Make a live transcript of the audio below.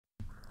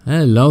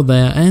Hello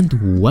there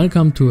and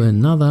welcome to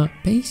another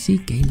basic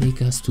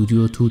GameMaker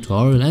Studio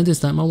tutorial, and this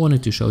time I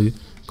wanted to show you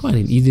quite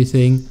an easy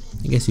thing.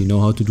 I guess you know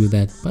how to do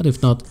that, but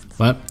if not,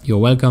 well, you're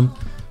welcome.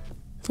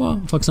 For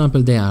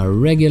example, there are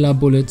regular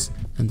bullets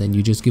and then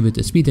you just give it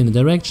a speed in a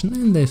direction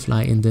and they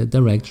fly in the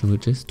direction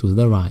which is to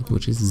the right,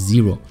 which is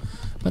 0.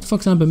 But for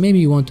example, maybe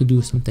you want to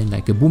do something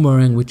like a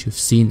boomerang, which you've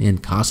seen in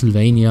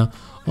Castlevania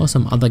or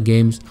some other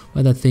games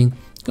where that thing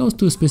goes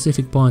to a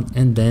specific point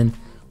and then,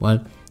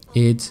 well,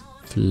 it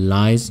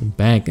flies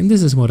back, and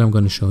this is what I'm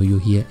going to show you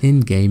here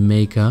in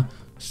GameMaker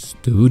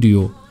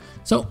Studio.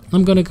 So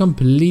I'm going to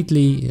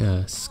completely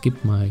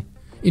skip my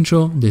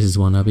intro. This is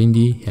One Up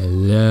Indie.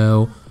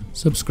 Hello,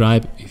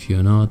 subscribe if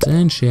you're not,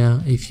 and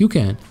share if you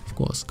can. Of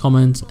course,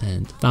 comments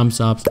and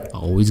thumbs ups are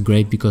always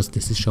great because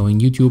this is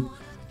showing YouTube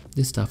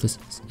this stuff is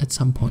at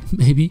some point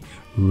maybe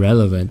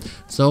relevant.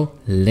 So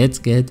let's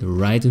get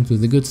right into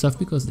the good stuff,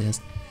 because there's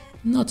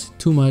not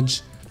too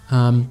much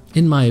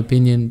in my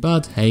opinion,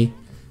 but hey,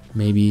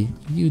 maybe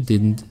you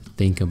didn't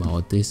think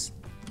about this,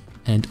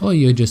 or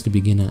you're just a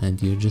beginner and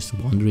you're just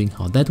wondering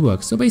how that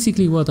works. So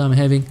basically what I'm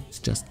having is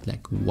just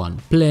like one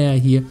player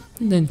here,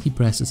 and then he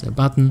presses a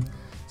button.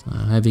 So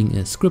I'm having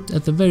a script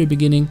at the very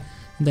beginning,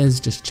 and then it's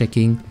just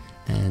checking,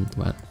 and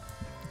well,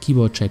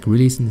 keyboard check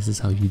release, and this is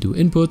how you do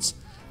inputs.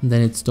 And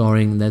then it's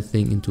storing that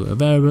thing into a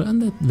variable,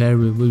 and that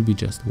variable will be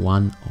just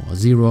 1 or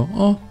 0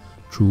 or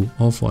true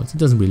or false. It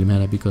doesn't really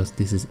matter because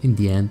this is in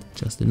the end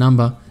just a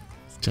number.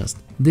 Just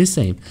the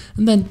same.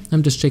 And then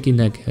I'm just checking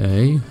like,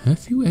 hey,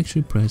 have you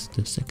actually pressed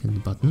the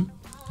second button?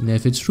 And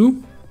if it's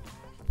true,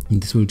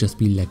 this will just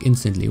be like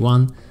instantly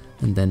 1,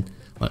 and then,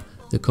 well,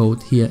 the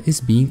code here is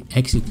being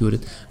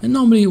executed. And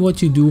normally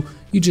what you do,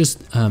 you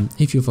just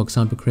if you for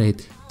example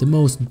create the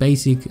most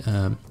basic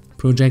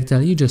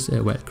projectile, you just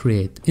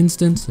create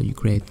instance. So you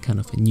create kind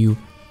of a new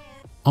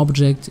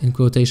object in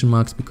quotation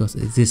marks, because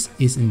this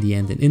is in the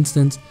end an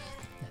instance.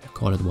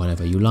 Call it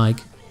whatever you like.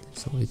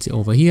 So it's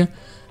over here,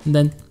 and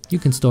then you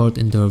can store it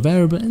into a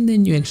variable, and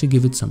then you actually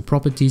give it some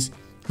properties,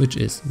 which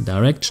is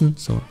direction,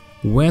 so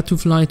where to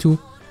fly to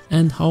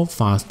and how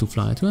fast to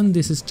fly to, and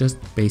this is just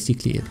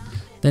basically it.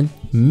 Then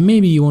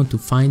maybe you want to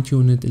fine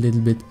tune it a little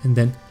bit, and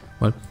then,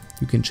 well,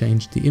 you can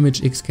change the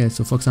image X scale.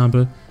 So for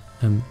example,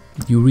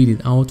 you read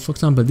it out. For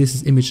example, this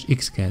is image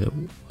X scale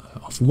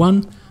of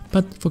 1,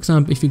 but for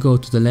example, if you go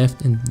to the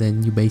left and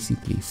then you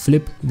basically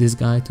flip this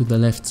guy to the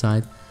left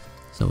side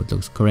so it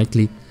looks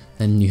correctly,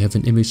 then you have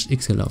an image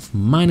X scale of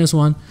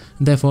 -1,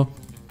 and therefore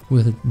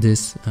with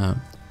this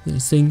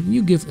thing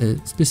you give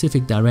a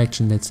specific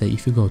direction. Let's say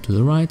if you go to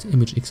the right,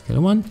 image X scale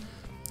 1,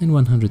 and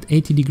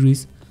 180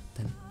 degrees,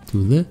 then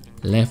to the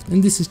left,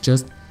 and this is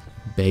just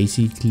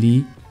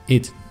basically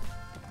it.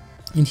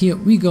 And here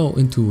we go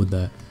into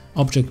the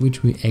object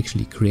which we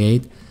actually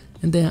create,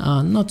 and there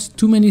are not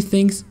too many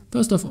things.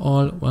 First of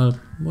all, well,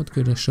 what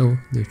could I show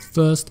the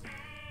first?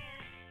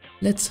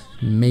 Let's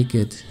make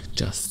it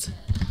just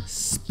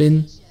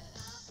spin.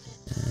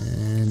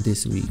 And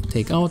this we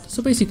take out.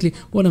 So basically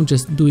what I'm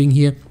just doing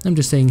here, I'm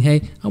just saying,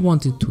 hey, I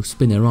want it to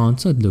spin around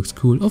so it looks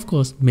cool. Of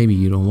course, maybe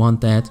you don't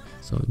want that,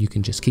 so you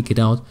can just kick it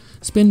out.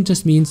 Spin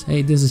just means,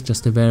 hey, this is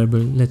just a variable,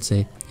 let's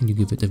say, and you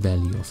give it a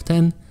value of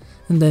 10,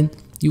 and then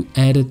you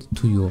add it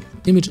to your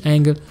image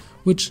angle,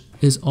 which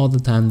is all the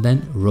time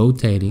then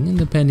rotating, and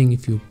depending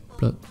if you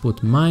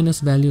put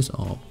minus values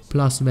or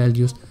plus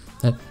values,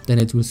 then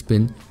it will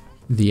spin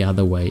the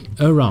other way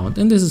around.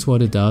 And this is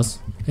what it does.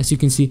 As you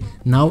can see,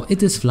 now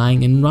it is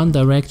flying in one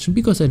direction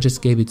because I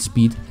just gave it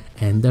speed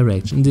and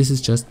direction. This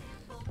is just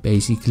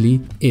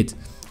basically it.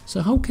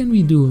 So how can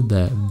we do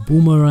the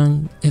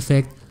boomerang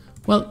effect?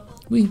 Well,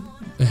 we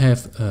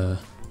have a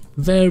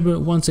variable,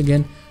 once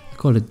again, I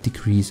call it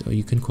decrease, or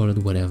you can call it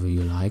whatever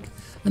you like,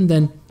 and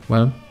then,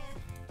 well,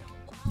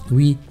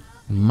 we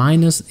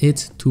minus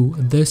it to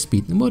the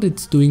speed. And what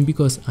it's doing,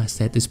 because I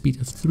set the speed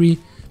of 3,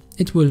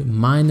 it will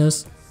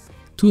minus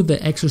to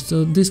the actual,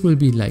 so this will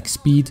be like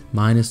speed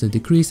minus the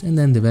decrease, and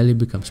then the value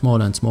becomes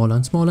smaller and smaller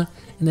and smaller,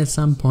 and at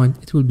some point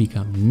it will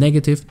become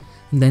negative,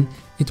 and then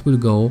it will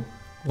go,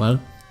 well,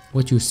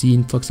 what you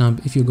see, for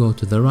example, if you go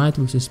to the right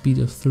with a speed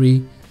of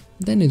 3,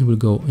 then it will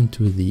go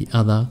into the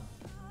other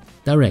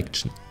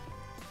direction.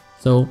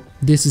 So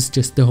this is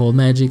just the whole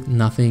magic,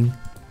 nothing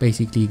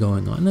basically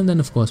going on. And then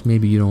of course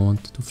maybe you don't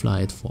want to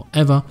fly it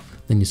forever,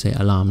 then you say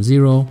alarm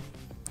 0,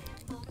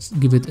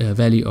 give it a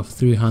value of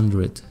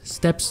 300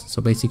 steps,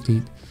 so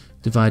basically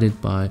divided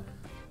by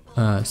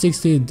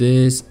 60,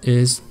 this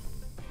is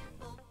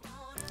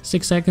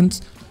 6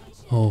 seconds.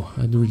 Oh,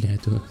 I really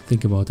had to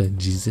think about that,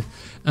 Jesus.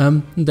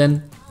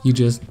 Then you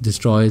just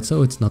destroy it,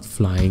 so it's not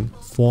flying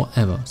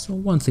forever. So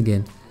once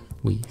again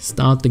we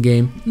start the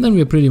game, and then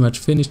we're pretty much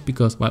finished,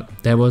 because, well,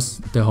 that was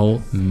the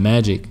whole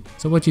magic.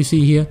 So what you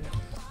see here,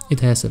 it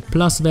has a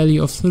plus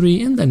value of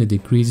 3, and then it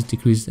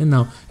decreases, and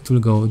now it will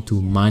go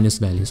to minus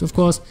values. Of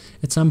course,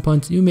 at some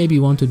point you maybe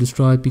want to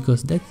destroy it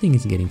because that thing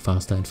is getting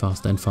faster and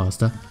faster and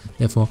faster.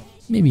 Therefore,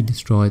 maybe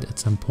destroy it at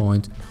some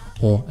point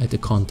or at the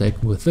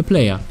contact with the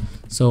player.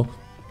 So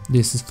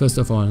this is first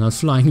of all not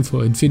flying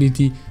for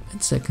infinity,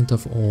 and second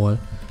of all,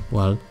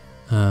 well,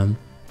 it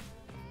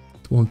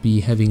won't be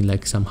having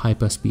like some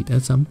hyper speed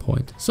at some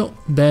point. So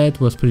that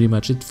was pretty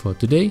much it for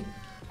today.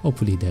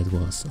 Hopefully that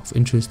was of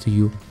interest to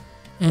you,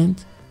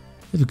 and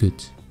have a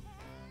good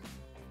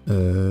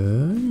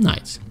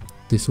night.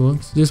 This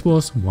was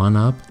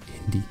 1UP